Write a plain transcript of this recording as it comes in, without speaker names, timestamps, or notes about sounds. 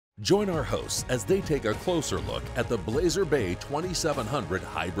Join our hosts as they take a closer look at the Blazer Bay 2700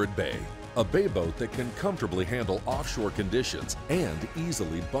 Hybrid Bay, a bay boat that can comfortably handle offshore conditions and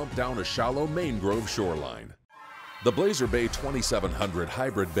easily bump down a shallow mangrove shoreline. The Blazer Bay 2700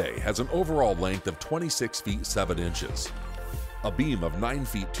 Hybrid Bay has an overall length of 26 feet 7 inches, a beam of 9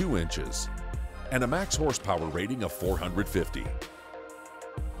 feet 2 inches, and a max horsepower rating of 450.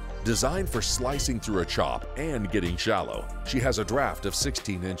 Designed for slicing through a chop and getting shallow, she has a draft of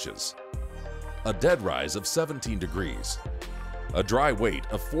 16 inches, a dead rise of 17 degrees, a dry weight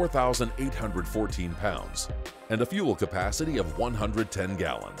of 4,814 pounds, and a fuel capacity of 110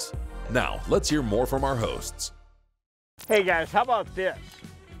 gallons. Now, let's hear more from our hosts. Hey guys, how about this?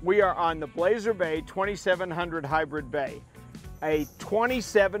 We are on the Blazer Bay 2700 Hybrid Bay, a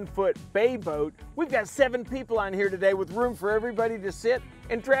 27-foot bay boat. We've got 7 people on here today with room for everybody to sit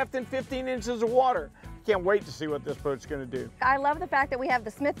and draft in 15 inches of water. Can't wait to see what this boat's gonna do. I love the fact that we have the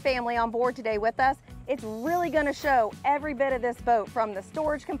Smith family on board today with us. It's really gonna show every bit of this boat, from the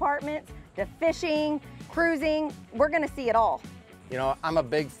storage compartments to fishing, cruising. We're gonna see it all. You know, I'm a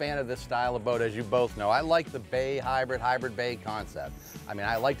big fan of this style of boat, as you both know. I like the bay hybrid bay concept. I mean,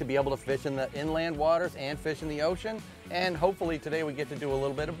 I like to be able to fish in the inland waters and fish in the ocean, and hopefully today we get to do a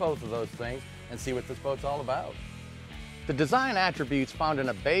little bit of both of those things and see what this boat's all about. The design attributes found in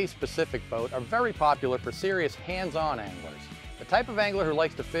a bay-specific boat are very popular for serious hands-on anglers. The type of angler who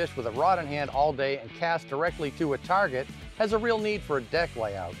likes to fish with a rod in hand all day and cast directly to a target has a real need for a deck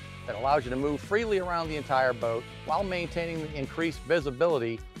layout that allows you to move freely around the entire boat while maintaining the increased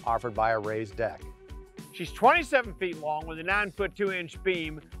visibility offered by a raised deck. She's 27 feet long with a 9-foot 2-inch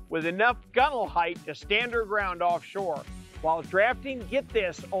beam with enough gunnel height to stand her ground offshore, while drafting, get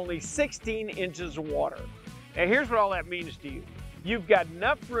this, only 16 inches of water. Now here's what all that means to you. You've got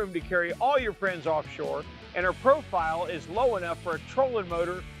enough room to carry all your friends offshore, and her profile is low enough for a trolling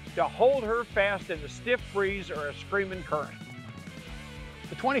motor to hold her fast in a stiff breeze or a screaming current.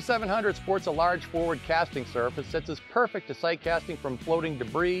 The 2700 sports a large forward casting surface that's as perfect to sight casting from floating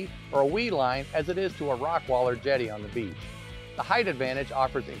debris or a weed line as it is to a rock wall or jetty on the beach. The height advantage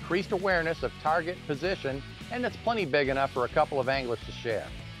offers increased awareness of target position, and it's plenty big enough for a couple of anglers to share.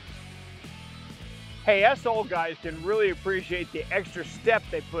 Hey, us old guys can really appreciate the extra step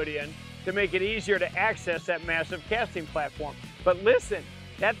they put in to make it easier to access that massive casting platform. But listen,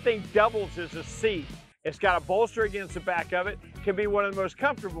 that thing doubles as a seat. It's got a bolster against the back of it. Can be one of the most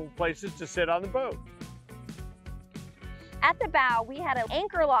comfortable places to sit on the boat. At the bow, we had an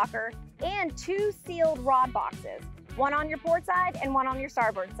anchor locker and 2 sealed rod boxes, one on your port side and one on your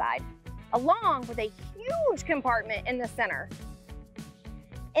starboard side, along with a huge compartment in the center.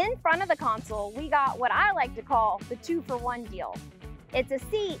 In front of the console, we got what I like to call the 2-for-1 deal. It's a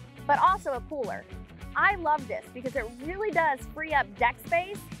seat, but also a cooler. I love this because it really does free up deck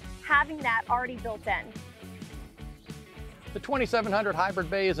space, having that already built in. The 2700 Hybrid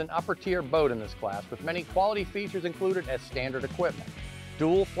Bay is an upper-tier boat in this class with many quality features included as standard equipment.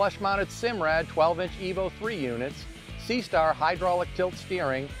 Dual flush-mounted Simrad 12-inch Evo 3 units, Seastar hydraulic tilt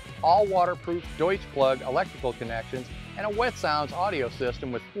steering, all waterproof Deutsch plug electrical connections, and a Wet Sounds audio system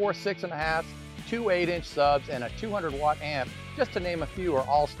with 4 6.5, 2 8-inch subs, and a 200-watt amp, just to name a few, are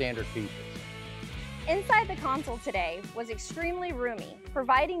all standard features. Inside the console today was extremely roomy,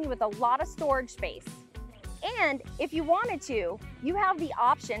 providing you with a lot of storage space. And if you wanted to, you have the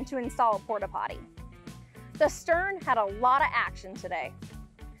option to install a porta potty. The stern had a lot of action today,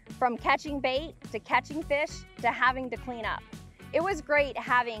 from catching bait to catching fish to having to clean up. It was great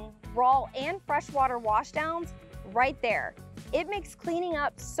having raw and freshwater washdowns right there. It makes cleaning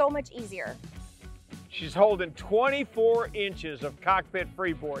up so much easier. She's holding 24 inches of cockpit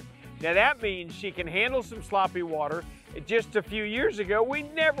freeboard. Now that means she can handle some sloppy water. Just a few years ago, we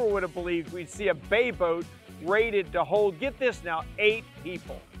never would have believed we'd see a bay boat rated to hold, get this now, 8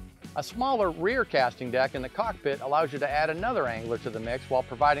 people. A smaller rear casting deck in the cockpit allows you to add another angler to the mix while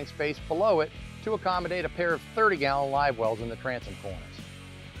providing space below it to accommodate a pair of 30-gallon live wells in the transom corners.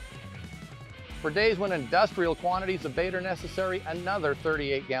 For days when industrial quantities of bait are necessary, another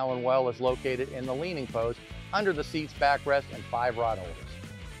 38-gallon well is located in the leaning post under the seat's backrest and 5 rod holders.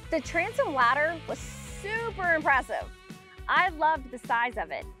 The transom ladder was super impressive. I loved the size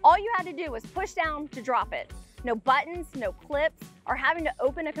of it. All you had to do was push down to drop it. No buttons, no clips, or having to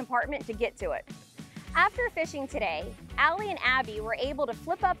open a compartment to get to it. After fishing today, Allie and Abby were able to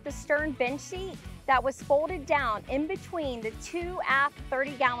flip up the stern bench seat that was folded down in between the 2 aft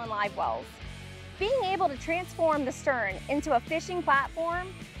 30-gallon live wells. Being able to transform the stern into a fishing platform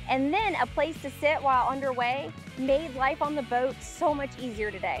and then a place to sit while underway made life on the boat so much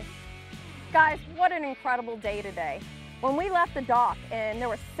easier today. Guys, what an incredible day today. When we left the dock and there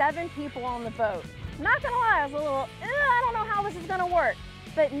were 7 people on the boat, not gonna lie, I was a little, I don't know how this is gonna work.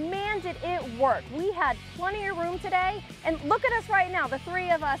 But man, did it work. We had plenty of room today. And look at us right now, the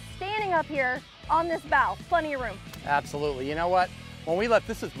 3 of us standing up here on this bow, plenty of room. Absolutely. You know what? When we left,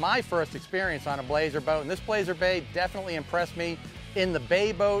 this is my first experience on a Blazer boat, and this Blazer Bay definitely impressed me. In the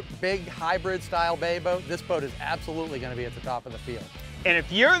bay boat, big hybrid style bay boat, this boat is absolutely going to be at the top of the field. And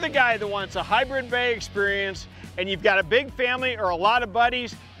if you're the guy that wants a hybrid bay experience and you've got a big family or a lot of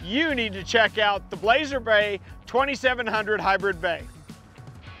buddies, you need to check out the Blazer Bay 2700 Hybrid Bay.